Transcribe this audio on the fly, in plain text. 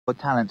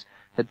talents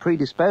had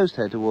predisposed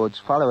her towards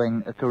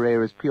following a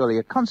career as purely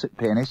a concert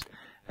pianist,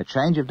 a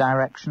change of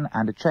direction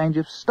and a change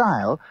of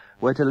style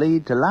were to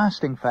lead to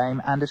lasting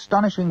fame and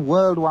astonishing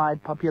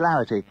worldwide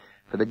popularity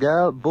for the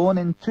girl born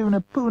in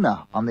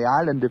Tunapuna on the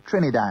island of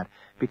Trinidad,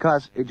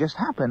 because it just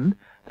happened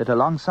that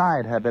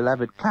alongside her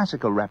beloved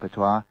classical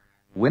repertoire,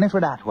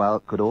 Winifred Atwell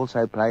could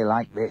also play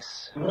like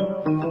this.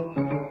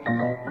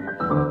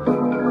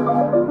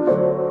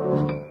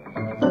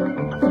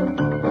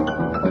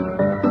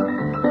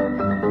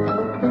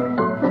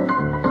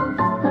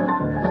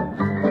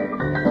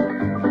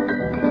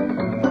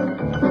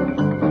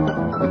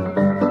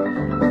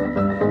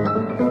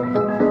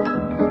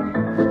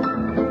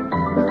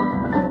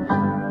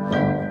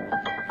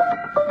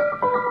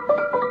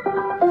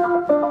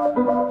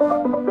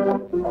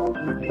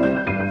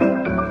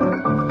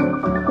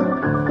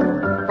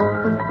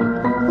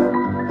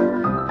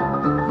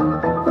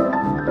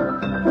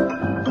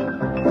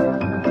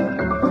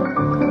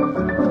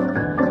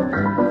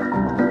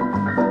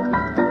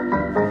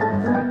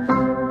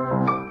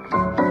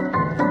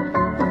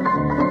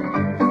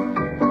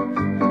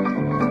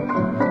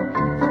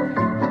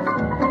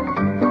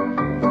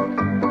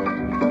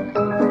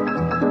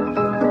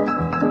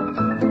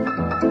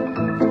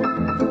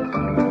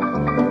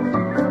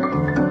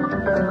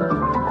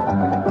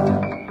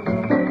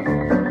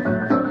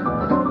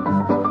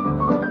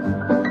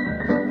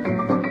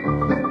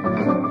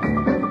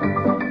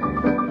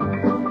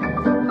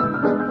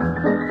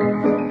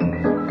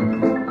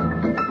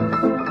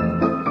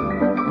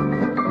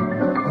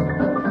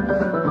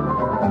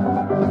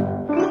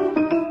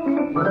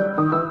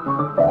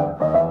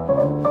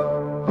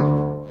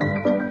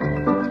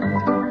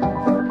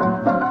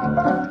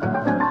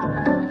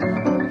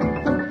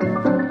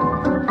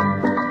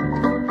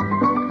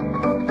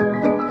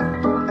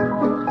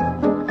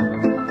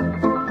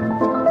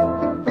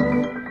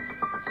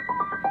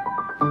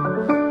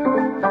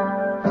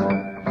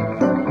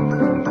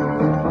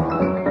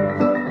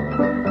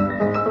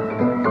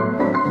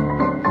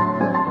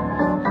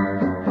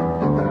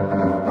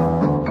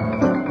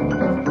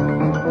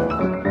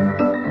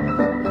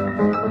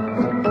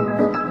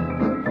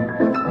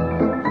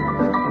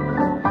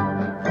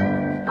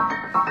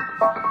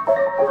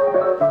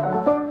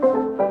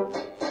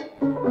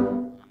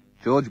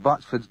 George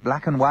Botsford's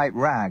Black and White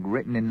Rag,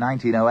 written in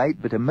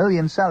 1908, but a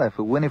million seller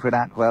for Winifred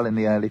Atwell in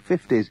the early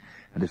 50s,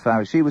 and as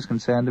far as she was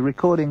concerned, the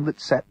recording that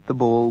set the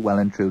ball well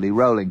and truly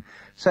rolling.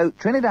 So,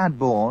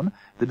 Trinidad-born,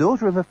 the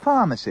daughter of a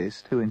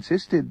pharmacist who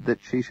insisted that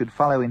she should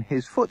follow in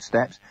his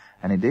footsteps,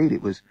 and indeed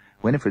it was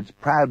Winifred's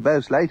proud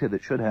boast later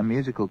that should her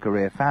musical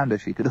career founder,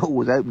 she could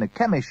always open a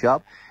chemist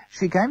shop,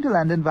 she came to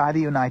London via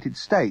the United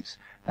States,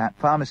 that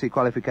pharmacy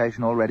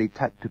qualification already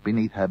tucked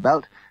beneath her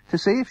belt, to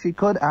see if she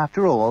could,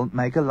 after all,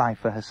 make a life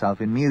for herself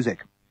in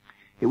music.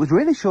 It was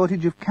really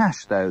shortage of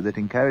cash, though, that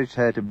encouraged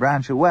her to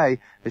branch away,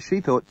 as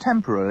she thought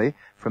temporarily,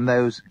 from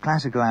those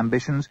classical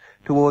ambitions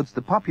towards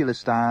the popular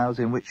styles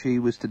in which she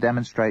was to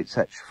demonstrate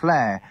such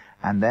flair,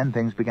 and then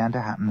things began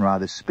to happen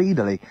rather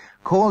speedily.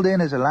 Called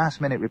in as a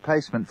last-minute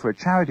replacement for a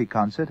charity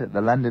concert at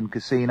the London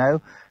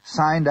Casino,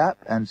 signed up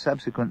and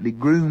subsequently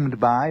groomed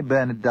by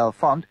Bernard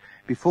Delfont,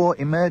 before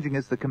emerging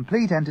as the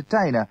complete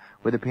entertainer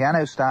with a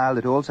piano style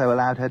that also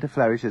allowed her to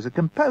flourish as a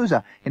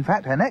composer. In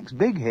fact, her next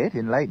big hit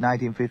in late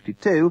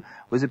 1952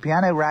 was a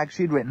piano rag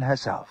she'd written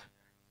herself,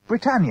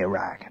 Britannia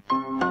Rag.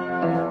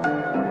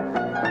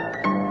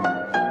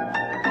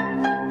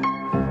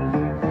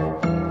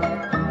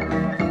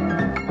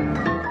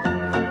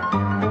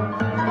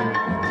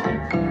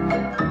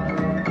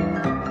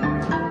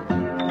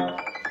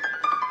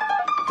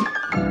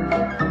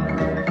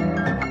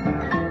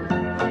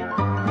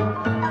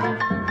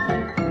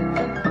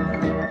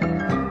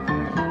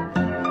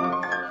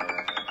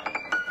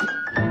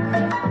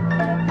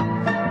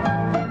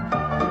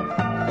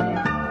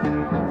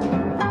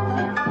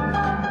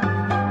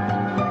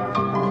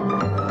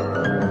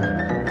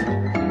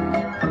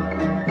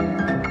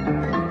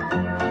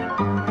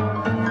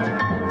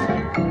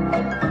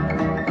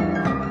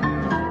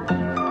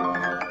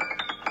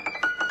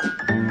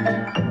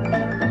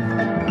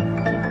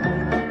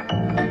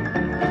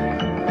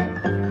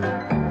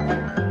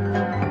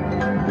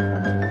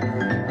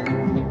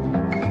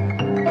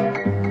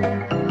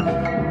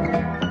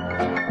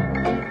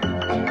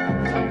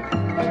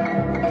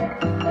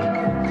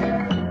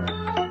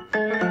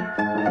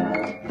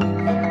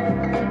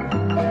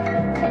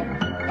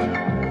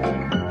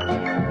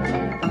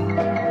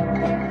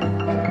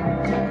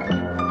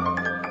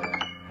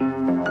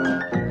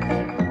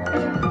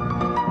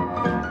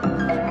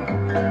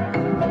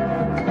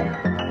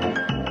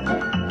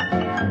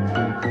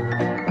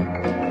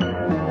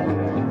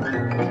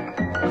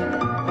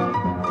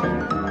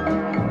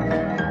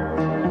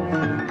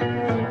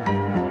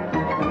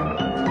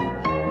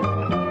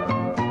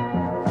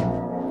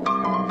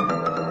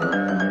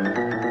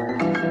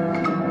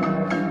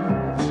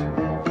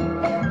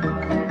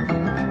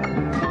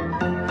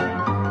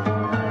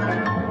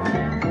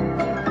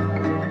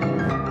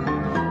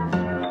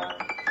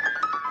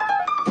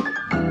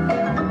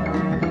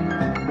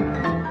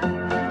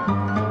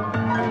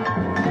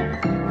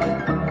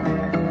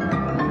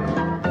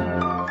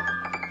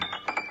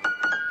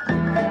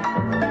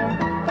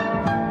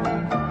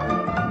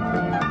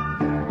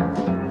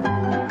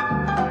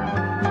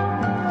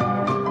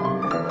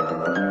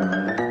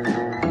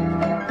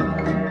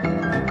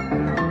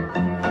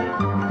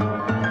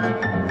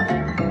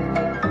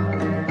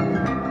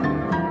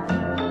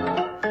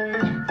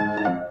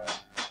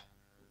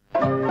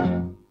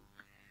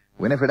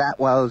 Winifred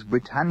Atwell's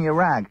Britannia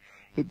Rag.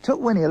 It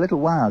took Winnie a little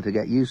while to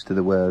get used to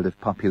the world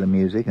of popular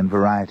music and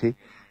variety.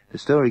 The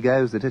story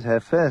goes that at her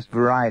first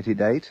variety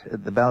date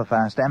at the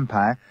Belfast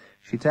Empire,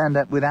 she turned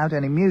up without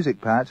any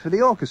music parts for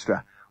the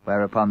orchestra,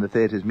 whereupon the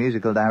theatre's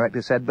musical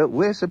director said, "But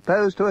we're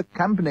supposed to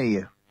accompany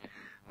you."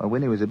 Well,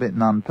 Winnie was a bit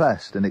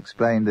nonplussed and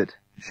explained that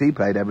she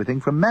played everything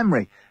from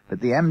memory,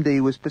 but the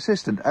MD was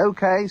persistent.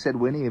 "OK," said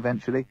Winnie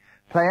eventually,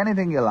 "play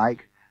anything you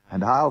like,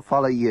 and I'll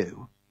follow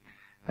you."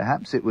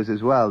 Perhaps it was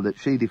as well that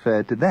she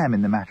deferred to them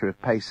in the matter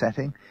of pace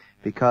setting,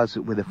 because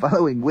with a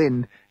following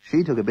wind,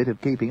 she took a bit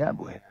of keeping up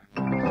with.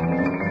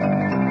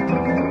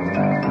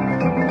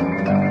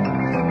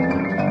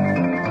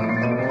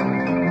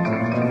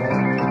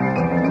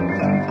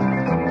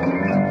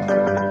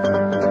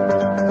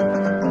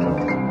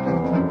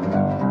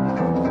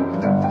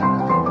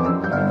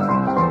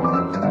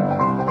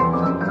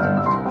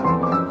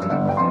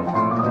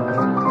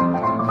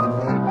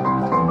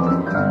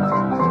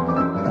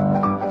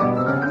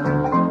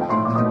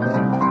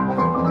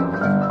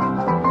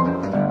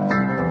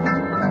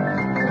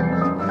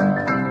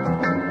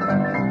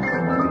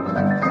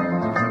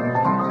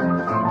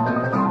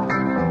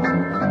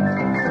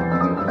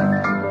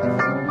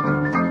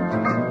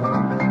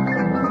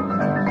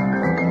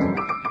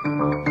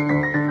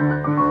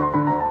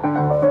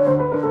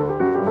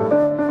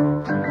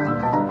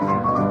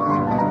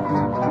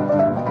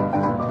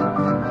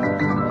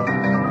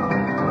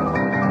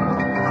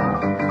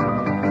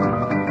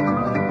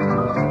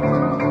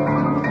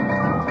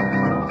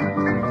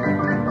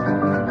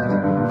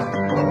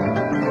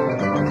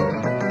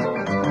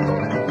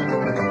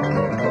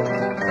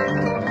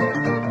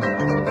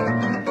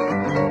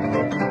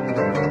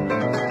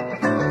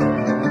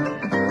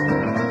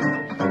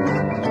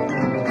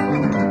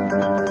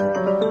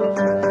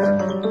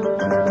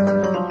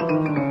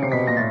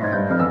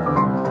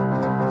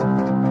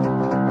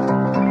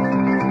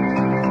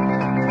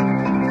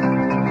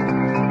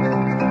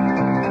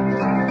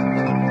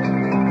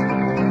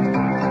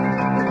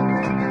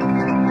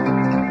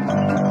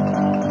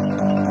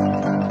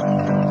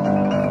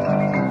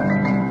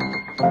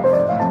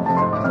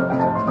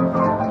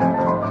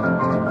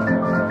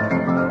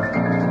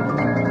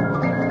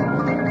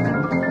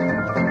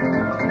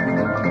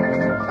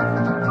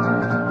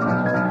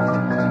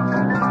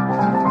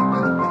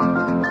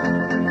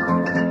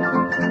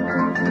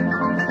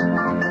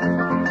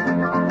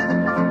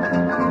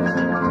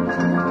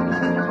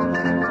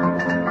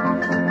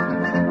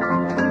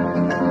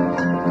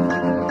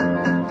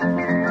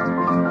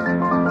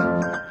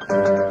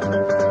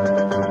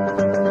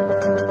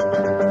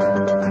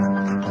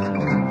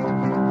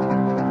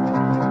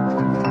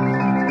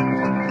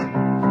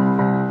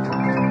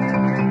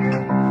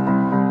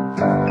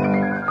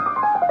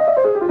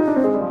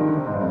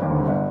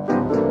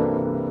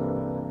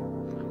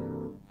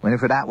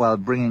 Winifred Atwell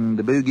bringing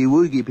the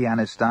boogie-woogie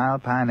piano style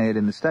pioneered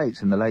in the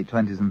States in the late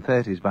 20s and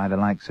 30s by the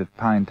likes of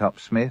Pinetop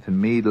Smith and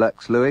Meade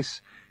Lux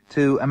Lewis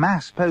to a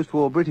mass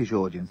post-war British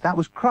audience. That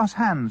was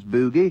cross-hands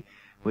boogie,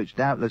 which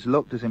doubtless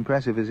looked as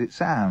impressive as it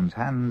sounds,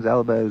 hands,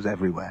 elbows,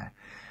 everywhere.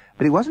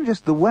 But it wasn't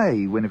just the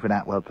way Winifred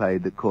Atwell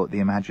played that caught the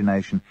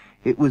imagination.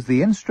 It was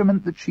the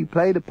instrument that she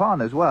played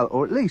upon as well,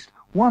 or at least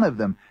one of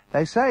them.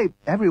 They say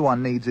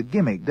everyone needs a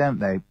gimmick, don't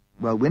they?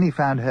 Well, Winnie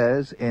found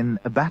hers in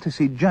a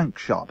Battersea junk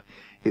shop.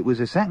 It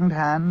was a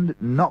second-hand,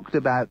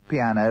 knocked-about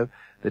piano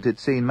that had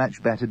seen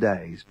much better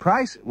days.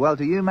 Price? Well,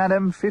 to you,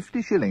 madam,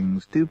 50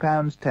 shillings,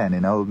 £2.10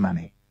 in old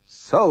money.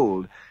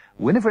 Sold!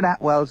 Winifred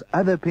Atwell's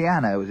other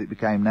piano, as it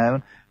became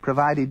known,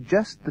 provided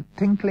just the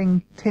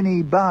tinkling,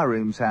 tinny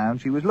barroom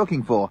sound she was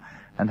looking for,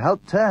 and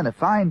helped turn a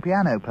fine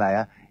piano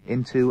player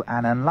into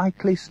an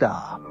unlikely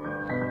star.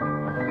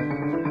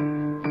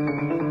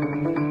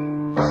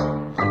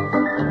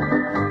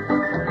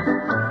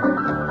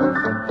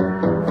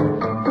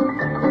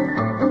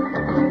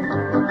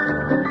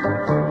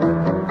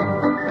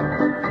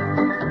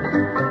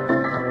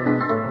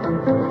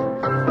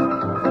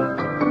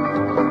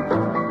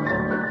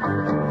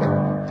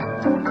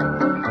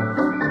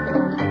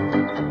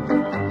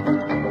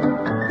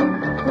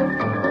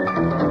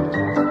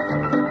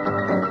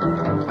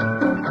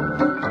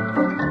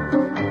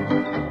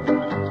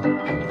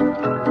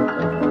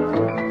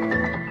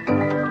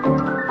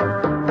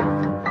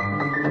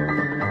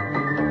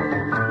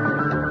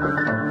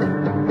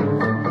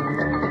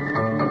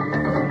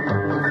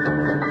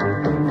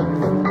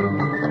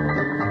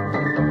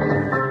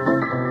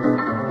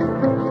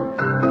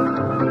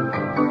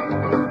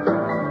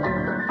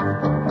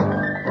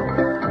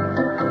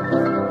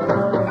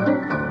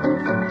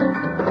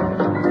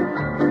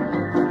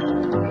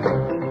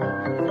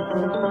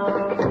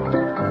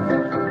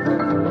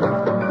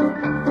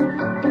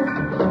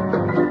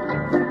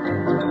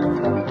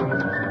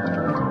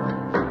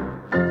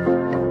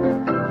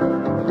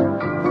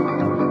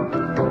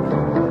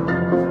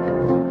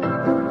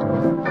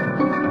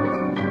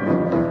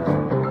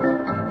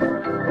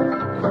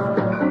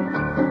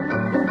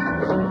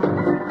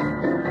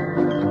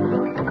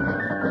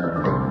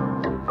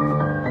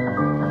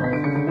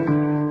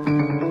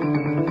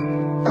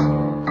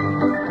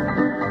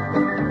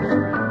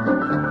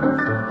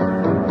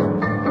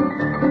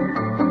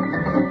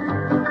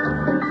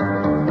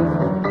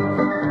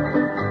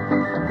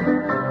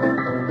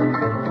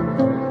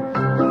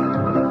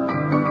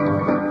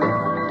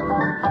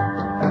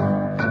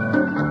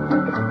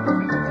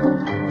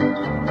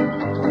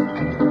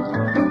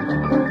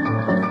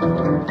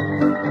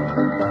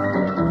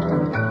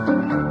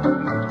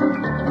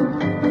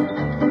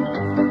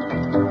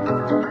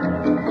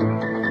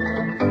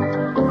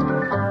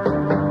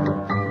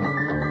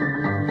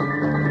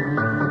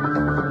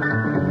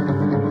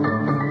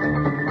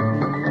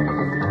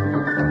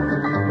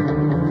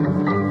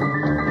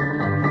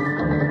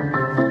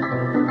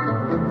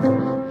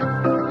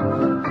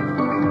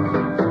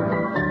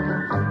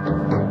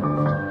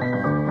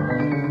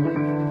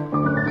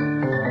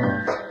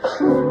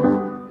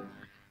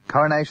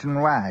 Coronation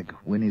Rag,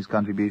 Winnie's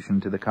contribution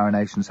to the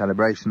coronation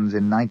celebrations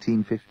in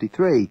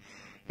 1953.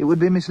 It would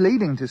be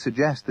misleading to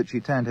suggest that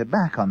she turned her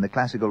back on the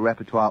classical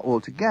repertoire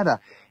altogether.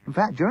 In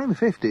fact, during the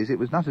 50s, it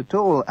was not at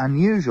all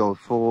unusual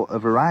for a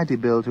variety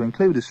bill to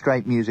include a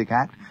straight music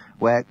act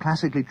where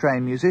classically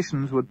trained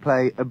musicians would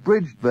play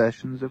abridged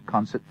versions of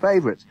concert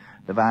favourites,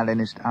 the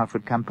violinist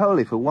Alfred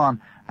Campoli for one,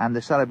 and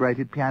the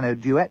celebrated piano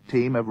duet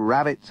team of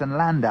Ravitz and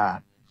Landau.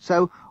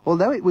 So,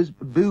 although it was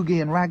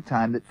boogie and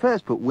ragtime that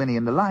first put Winnie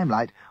in the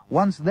limelight,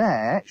 once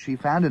there, she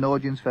found an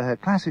audience for her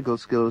classical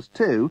skills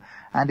too,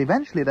 and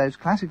eventually those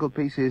classical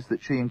pieces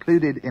that she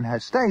included in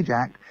her stage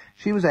act,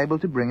 she was able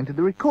to bring into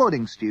the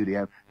recording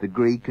studio, the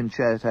Grieg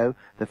Concerto,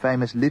 the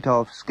famous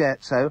Littolf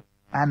Scherzo,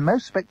 and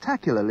most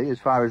spectacularly, as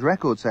far as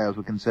record sales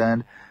were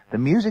concerned, the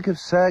music of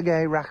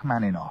Sergei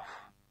Rachmaninoff.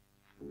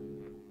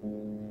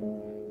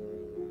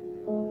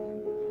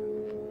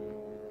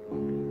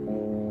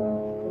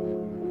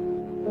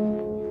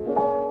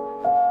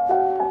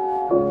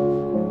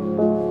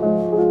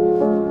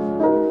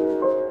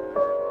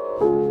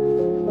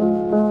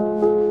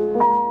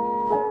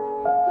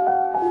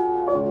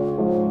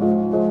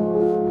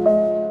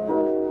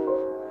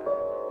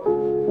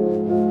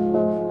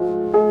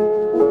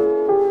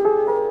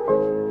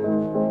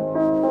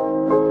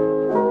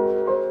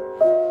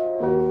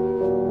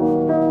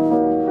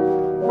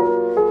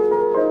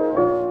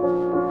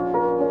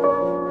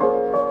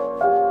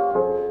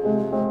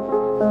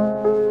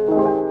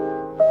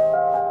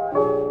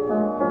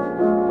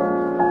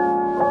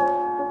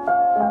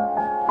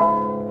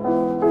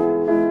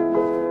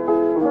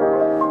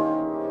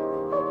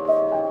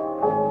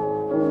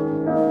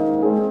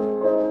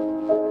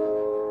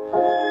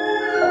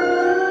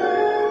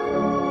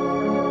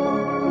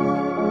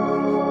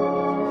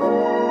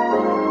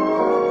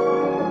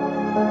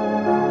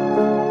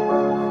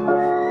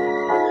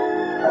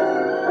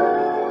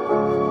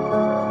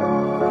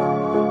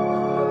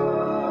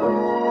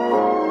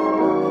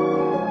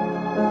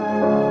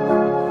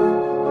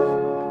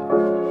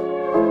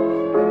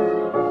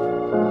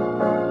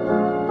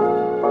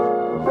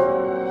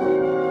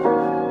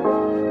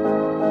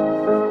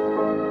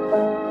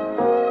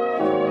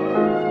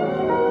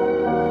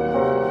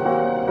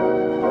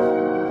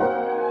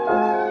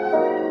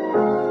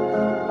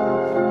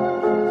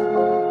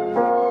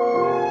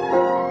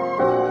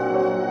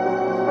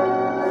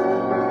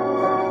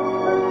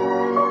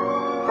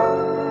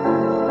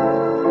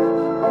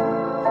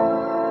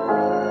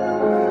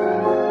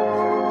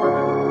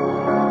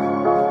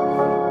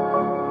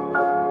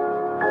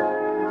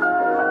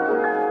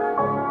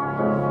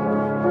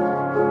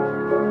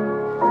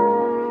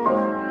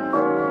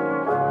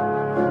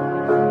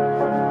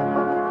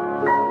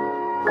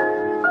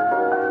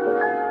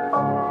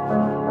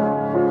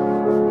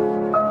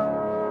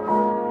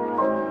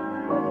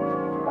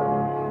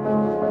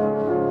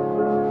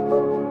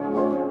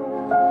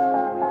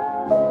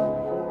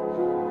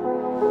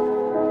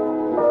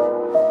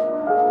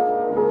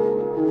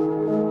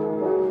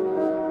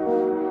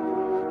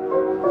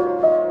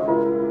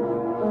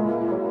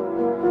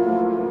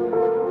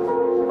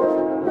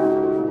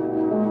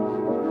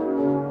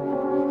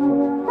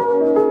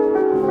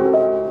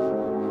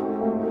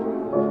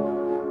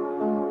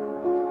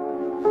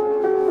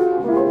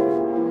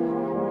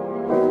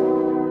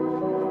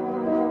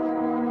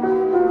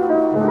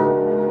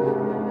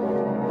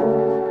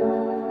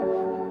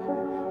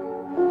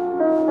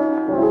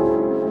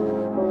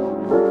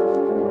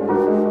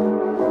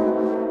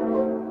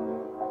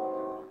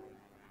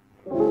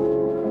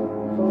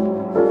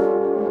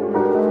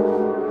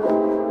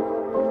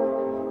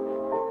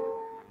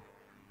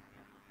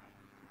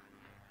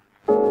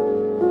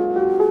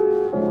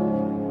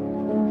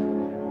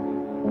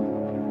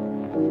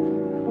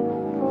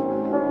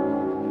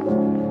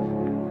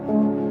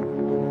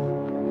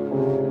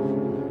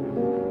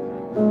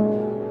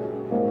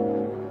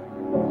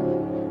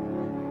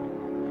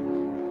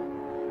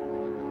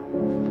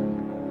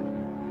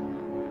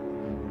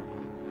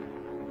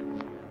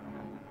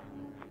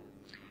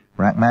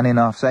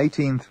 Rachmaninoff's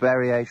 18th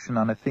variation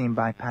on a theme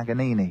by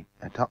Paganini,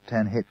 a top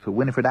 10 hit for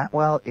Winifred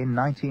Atwell in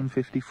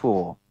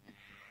 1954.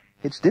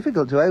 It's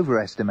difficult to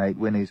overestimate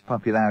Winnie's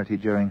popularity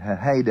during her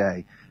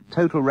heyday.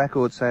 Total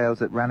record sales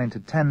that ran into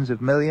tens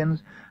of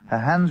millions, her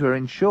hands were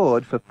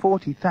insured for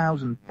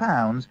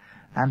 £40,000,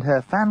 and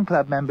her fan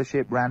club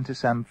membership ran to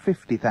some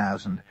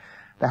 50,000.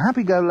 The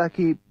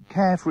happy-go-lucky,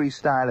 carefree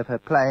style of her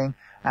playing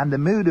and the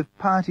mood of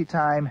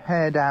party-time,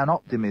 hair-down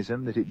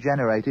optimism that it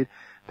generated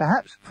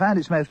perhaps found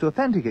its most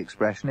authentic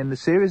expression in the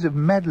series of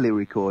medley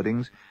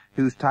recordings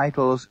whose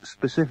titles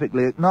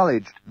specifically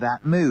acknowledged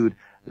that mood.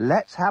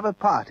 Let's Have a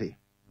Party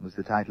was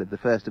the title of the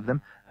first of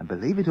them, and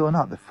believe it or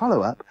not, the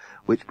follow-up,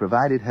 which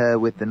provided her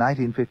with the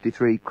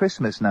 1953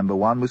 Christmas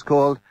 #1, was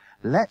called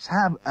Let's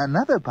Have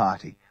Another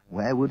Party.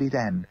 Where would it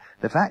end?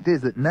 The fact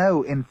is that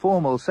no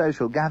informal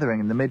social gathering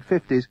in the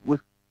mid-50s was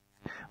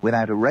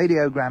without a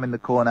radiogram in the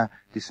corner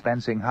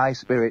dispensing high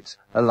spirits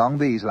along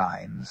these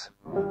lines.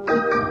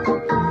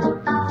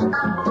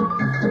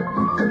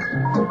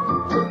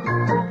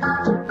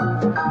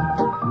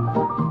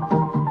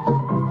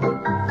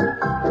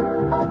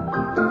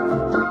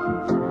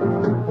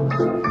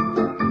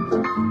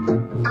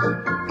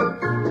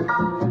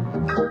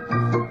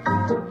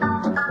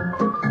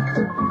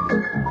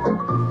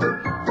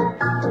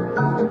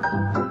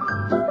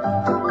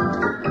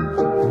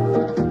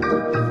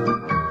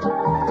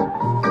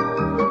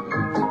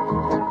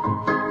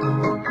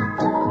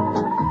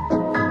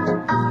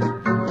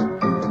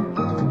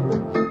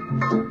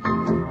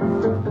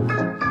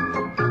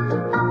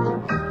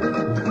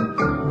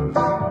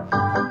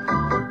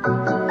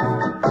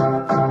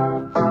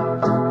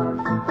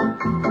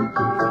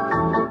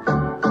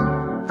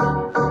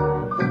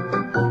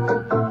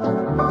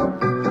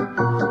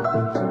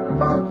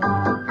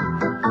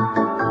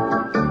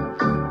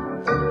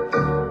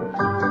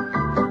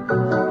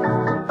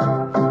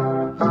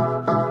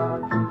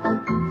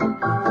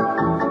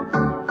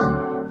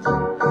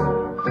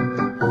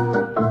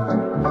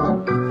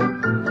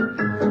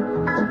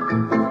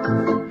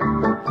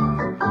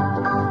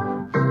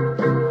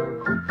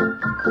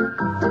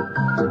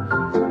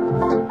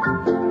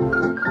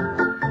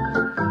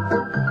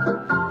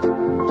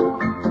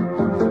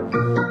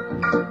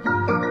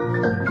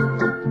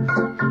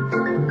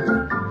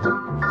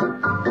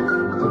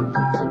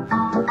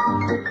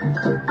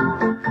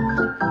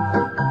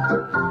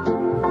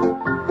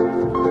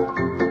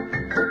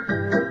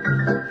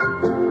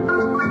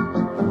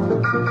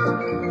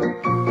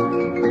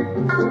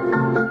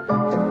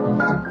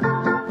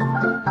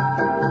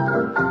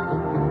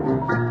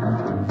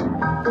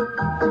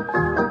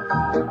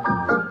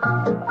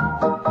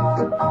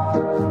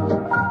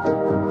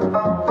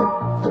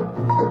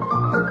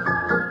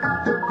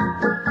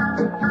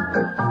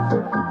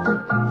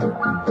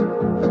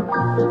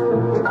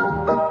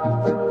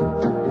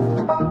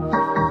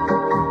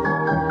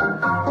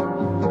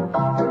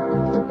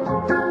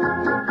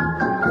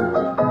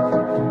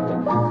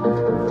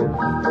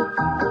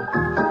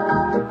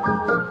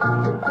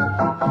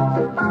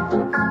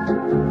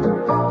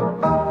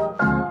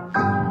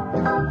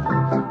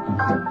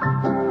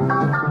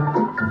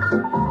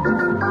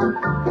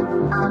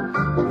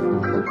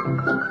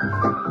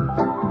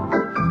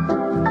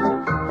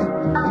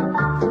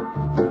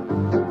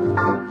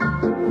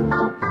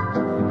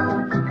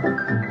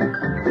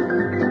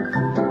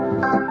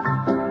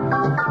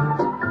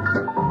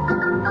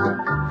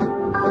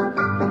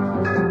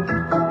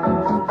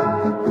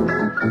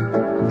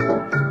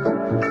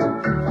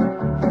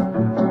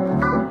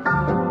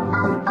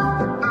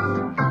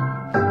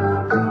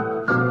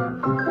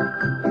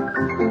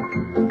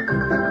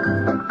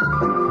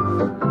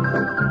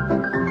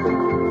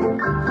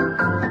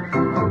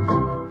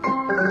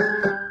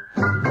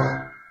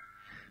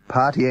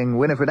 Partying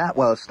Winifred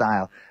Atwell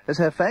style. As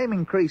her fame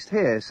increased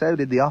here, so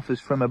did the offers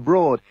from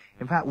abroad.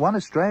 In fact, one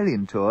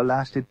Australian tour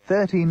lasted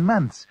 13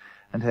 months,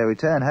 and her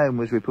return home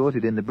was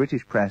reported in the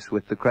British press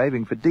with the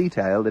craving for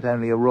detail that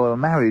only a royal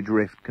marriage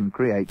rift can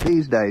create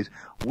these days.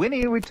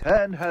 Winnie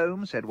returned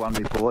home, said one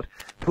report,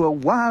 to a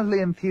wildly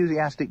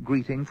enthusiastic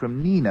greeting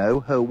from Nino,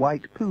 her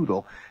white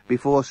poodle,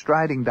 before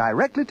striding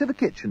directly to the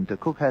kitchen to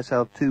cook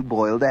herself 2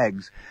 boiled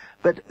eggs.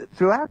 But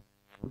throughout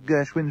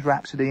Gershwin's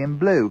Rhapsody in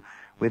Blue,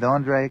 with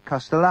Andrei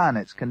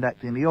Kostelanetz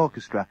conducting the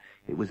orchestra.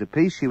 It was a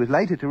piece she was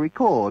later to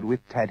record with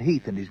Ted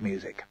Heath and his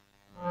music.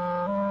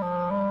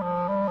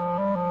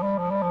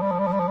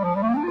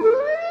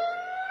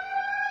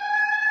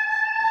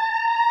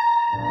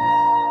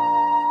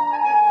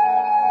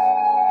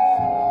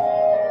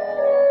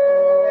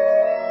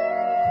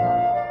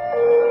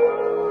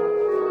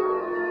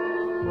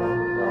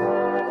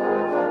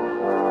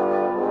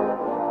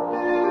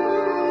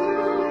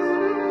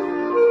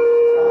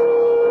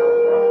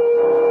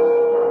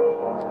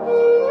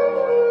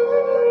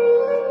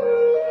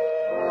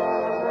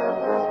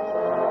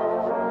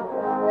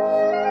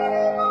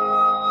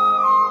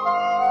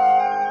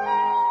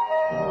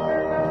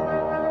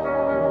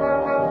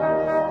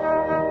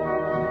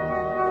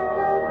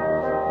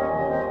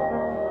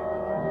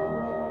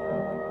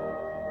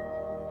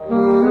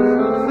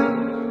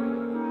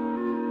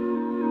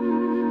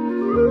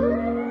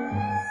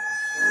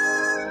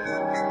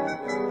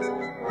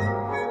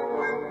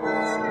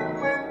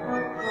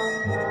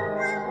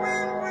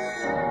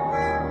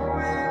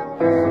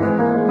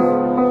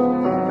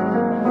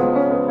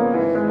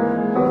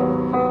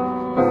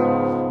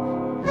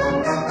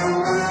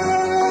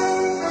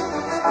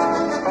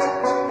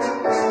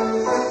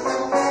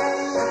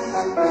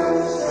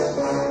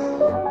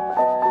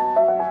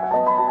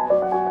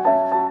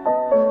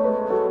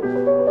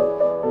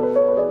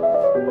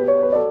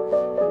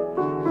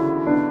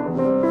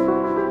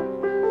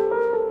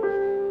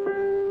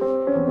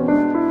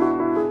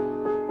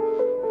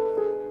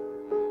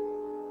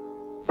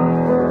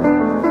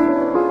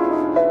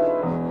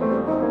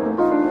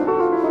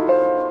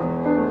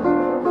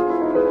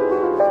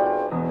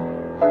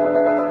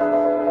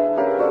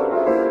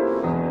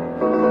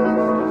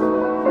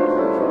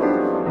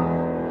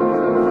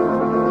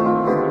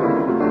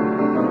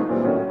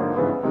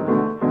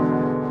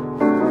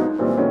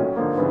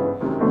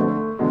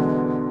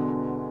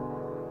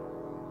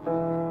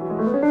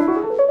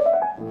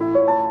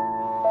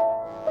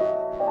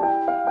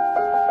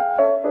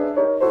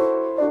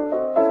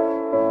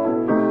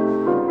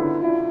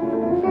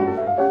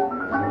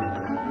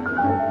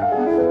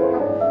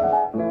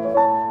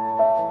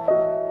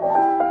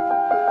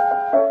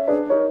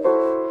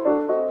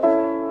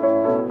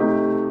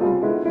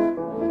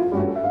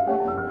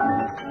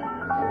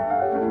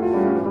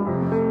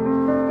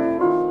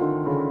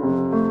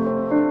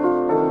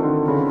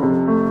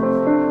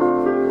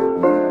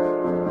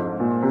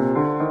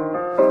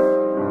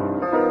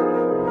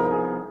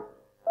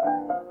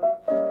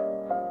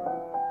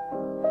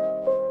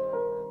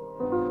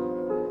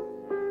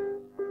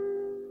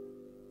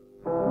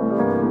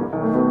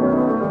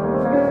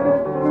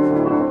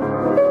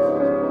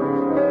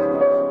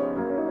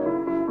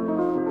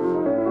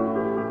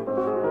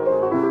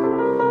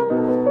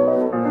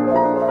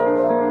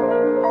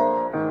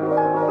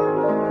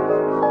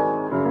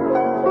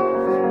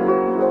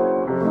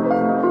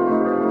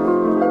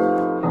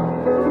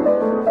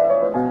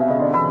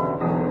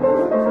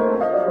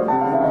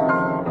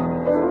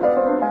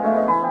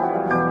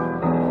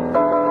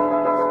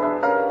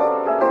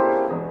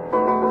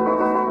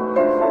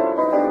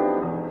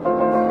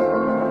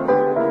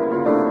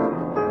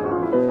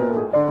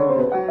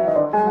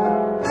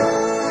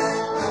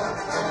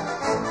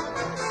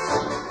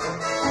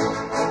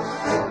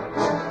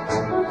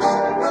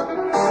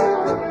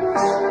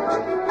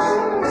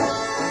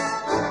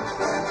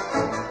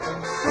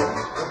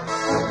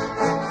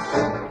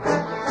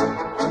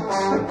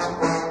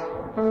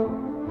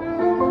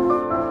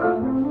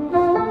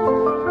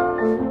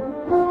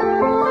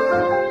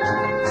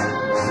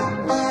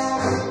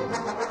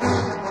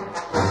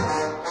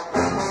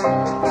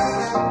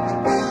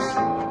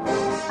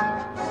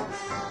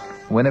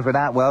 Winifred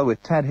Atwell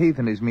with Ted Heath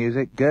and his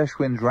music,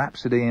 Gershwin's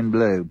Rhapsody in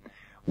Blue.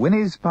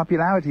 Winnie's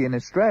popularity in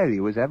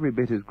Australia was every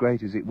bit as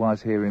great as it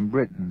was here in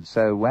Britain,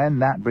 so when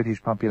that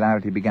British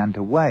popularity began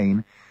to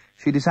wane,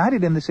 she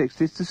decided in the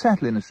 60s to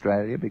settle in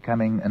Australia,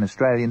 becoming an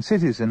Australian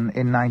citizen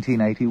in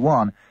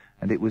 1981,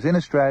 and it was in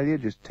Australia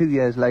just 2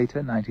 years later,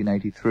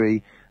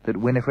 1983, that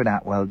Winifred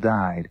Atwell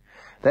died.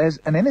 There's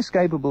an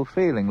inescapable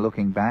feeling,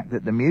 looking back,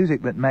 that the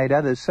music that made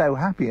others so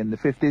happy in the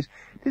 50s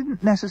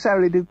didn't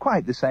necessarily do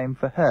quite the same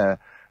for her.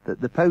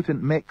 that the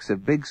potent mix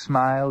of big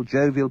smile,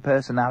 jovial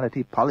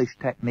personality, polished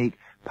technique,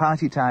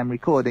 party-time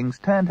recordings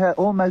turned her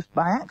almost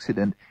by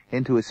accident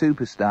into a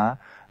superstar,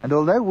 and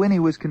although Winnie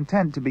was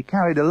content to be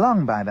carried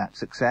along by that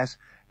success,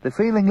 the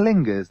feeling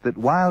lingers that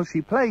while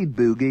she played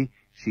boogie,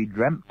 she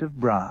dreamt of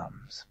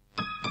Brahms.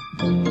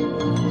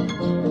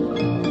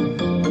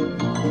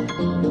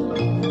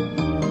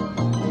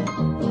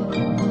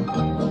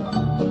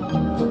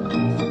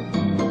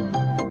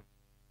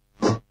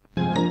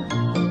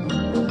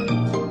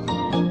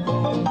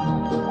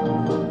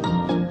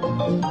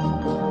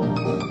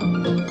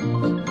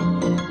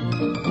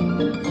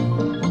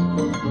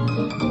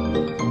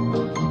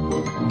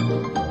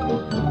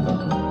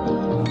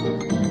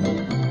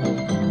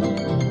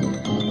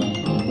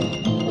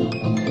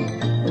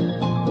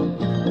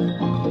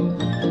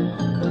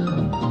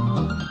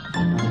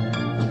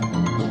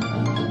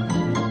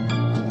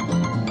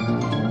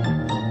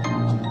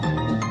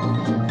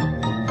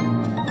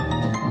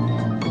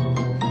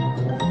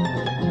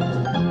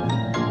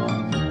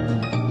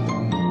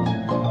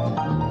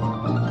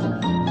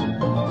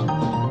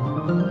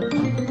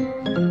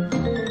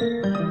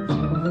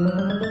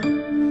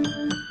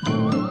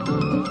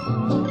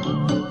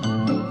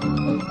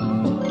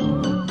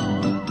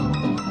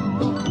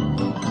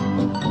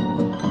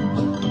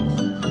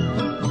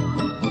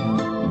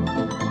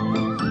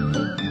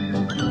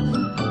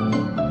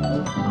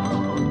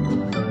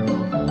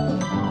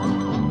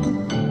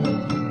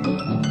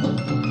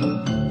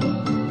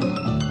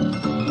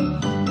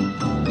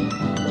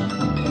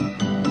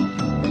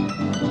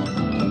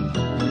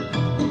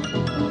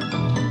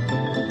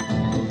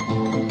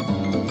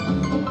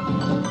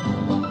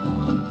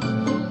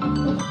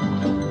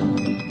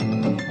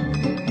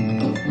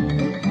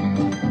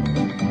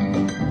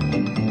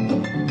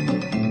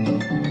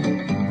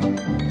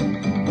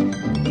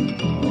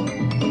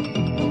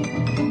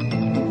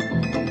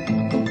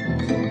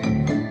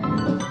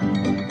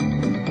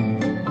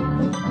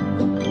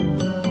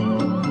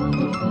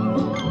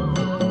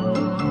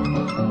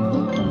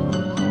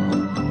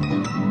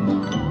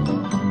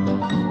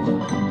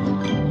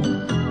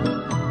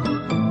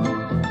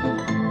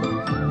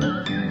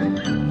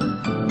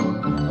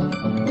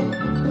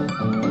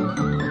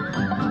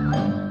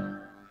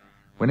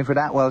 Winifred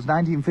Atwell's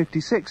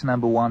 1956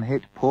 #1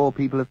 hit, Poor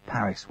People of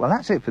Paris. Well,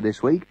 that's it for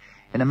this week.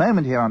 In a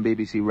moment here on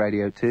BBC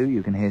Radio 2,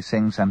 you can hear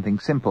Sing Something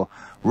Simple.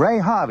 Ray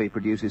Harvey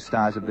produces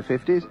Stars of the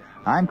 50s.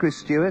 I'm Chris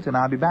Stewart, and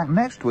I'll be back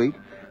next week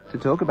to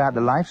talk about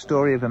the life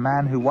story of a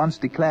man who once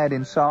declared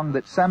in song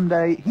that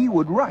someday he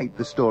would write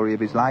the story of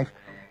his life.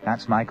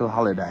 That's Michael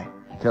Holliday.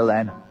 Till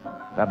then,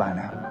 bye-bye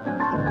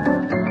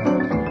now.